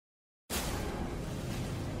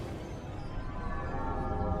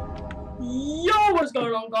Yo, what's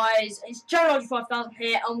going on, guys? It's Channel 5000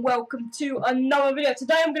 here, and welcome to another video.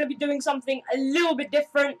 Today I'm going to be doing something a little bit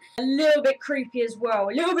different, a little bit creepy as well,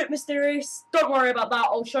 a little bit mysterious. Don't worry about that,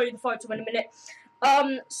 I'll show you the photo in a minute.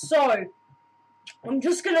 So, I'm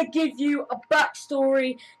just going to give you a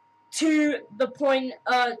backstory to the point,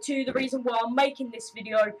 to the reason why I'm making this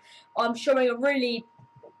video. I'm showing a really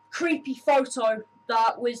creepy photo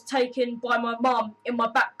that was taken by my mum in my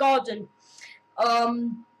back garden.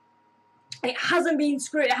 It hasn't been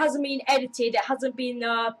it hasn't been edited, it hasn't been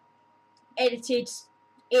edited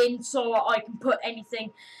in so I can put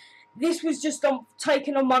anything. This was just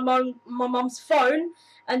taken on my mum's phone,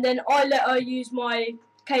 and then I let her use my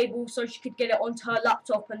cable so she could get it onto her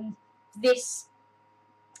laptop, and this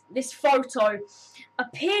photo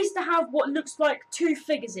appears to have what looks like two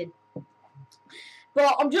figures in.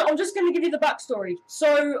 But I'm just going to give you the backstory.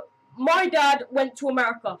 So my dad went to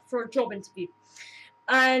America for a job interview,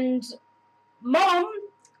 and Mum,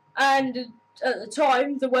 and at the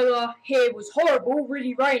time the weather here was horrible,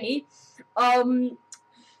 really rainy,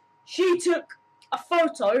 she took a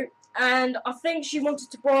photo, and I think she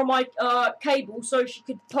wanted to borrow my cable so she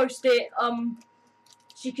could post it,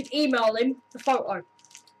 she could email him the photo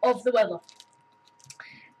of the weather.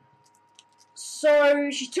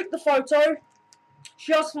 So she took the photo,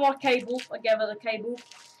 she asked for my cable, I gave her the cable,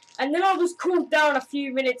 and then I was called down a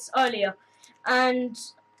few minutes earlier, and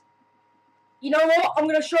you know what, I'm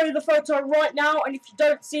going to show you the photo right now, and if you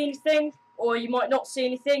don't see anything, or you might not see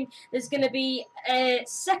anything, there's going to be a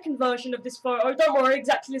second version of this photo. Don't worry,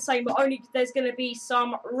 exactly the same, but only there's going to be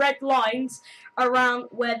some red lines around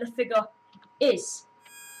where the figure is.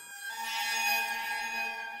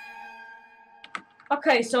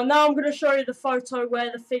 Okay, so now I'm going to show you the photo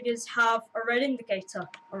where the figures have a red indicator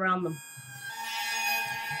around them.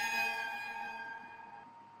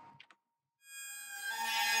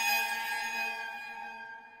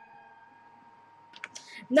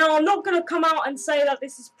 Now, I'm not going to come out and say that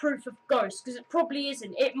this is proof of ghosts, because it probably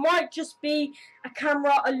isn't. It might just be a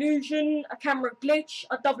camera illusion, a camera glitch,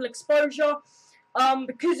 a double exposure.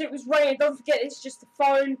 Because it was raining, don't forget it's just a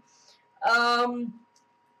phone.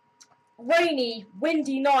 Rainy,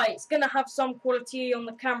 windy night, it's going to have some quality on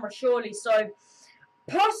the camera, surely. So,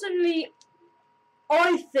 personally,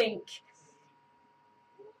 I think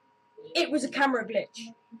it was a camera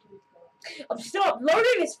glitch. I'm still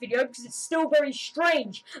uploading this video because it's still very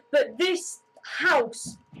strange, but this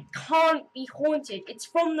house can't be haunted. It's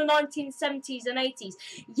from the 1970s and 80s.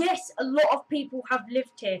 Yes, a lot of people have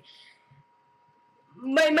lived here.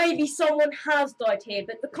 Maybe someone has died here,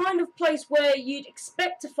 but the kind of place where you'd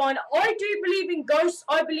expect to find... I do believe in ghosts,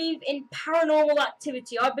 I believe in paranormal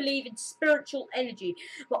activity, I believe in spiritual energy,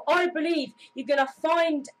 but I believe you're going to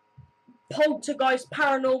find poltergeist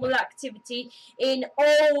paranormal activity in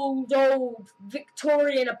old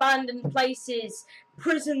Victorian abandoned places,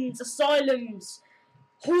 prisons, asylums,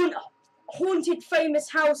 haunted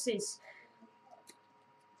famous houses.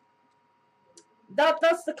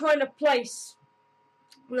 That's the kind of place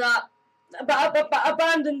that, but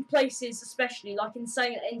abandoned places, especially like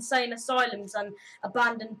insane asylums and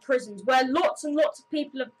abandoned prisons, where lots and lots of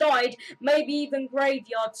people have died, maybe even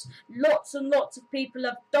graveyards. Lots and lots of people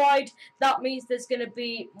have died. That means there's going to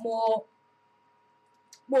be more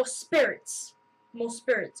spirits,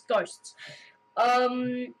 ghosts.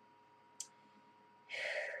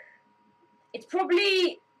 It's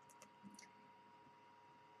probably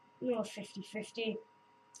not 50-50.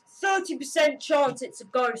 30% chance it's a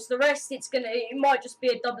ghost. The rest, it might just be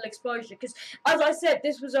a double exposure. Because, as I said,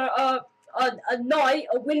 this was a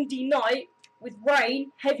windy night with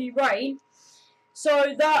rain, heavy rain.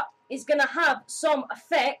 So that is going to have some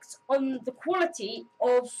effect on the quality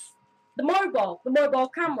of the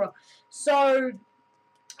mobile camera. So,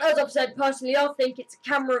 as I've said, personally, I think it's a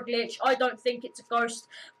camera glitch. I don't think it's a ghost,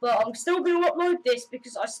 but I'm still going to upload this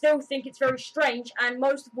because I still think it's very strange. And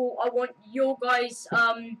most of all, I want your guys,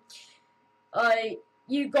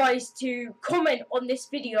 to comment on this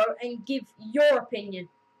video and give your opinion.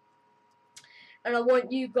 And I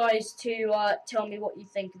want you guys to tell me what you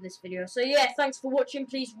think of this video. So yeah, thanks for watching.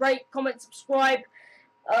 Please rate, comment, subscribe,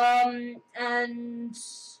 and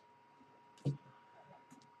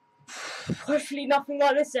hopefully nothing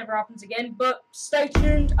like this ever happens again, but stay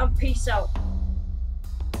tuned and peace out.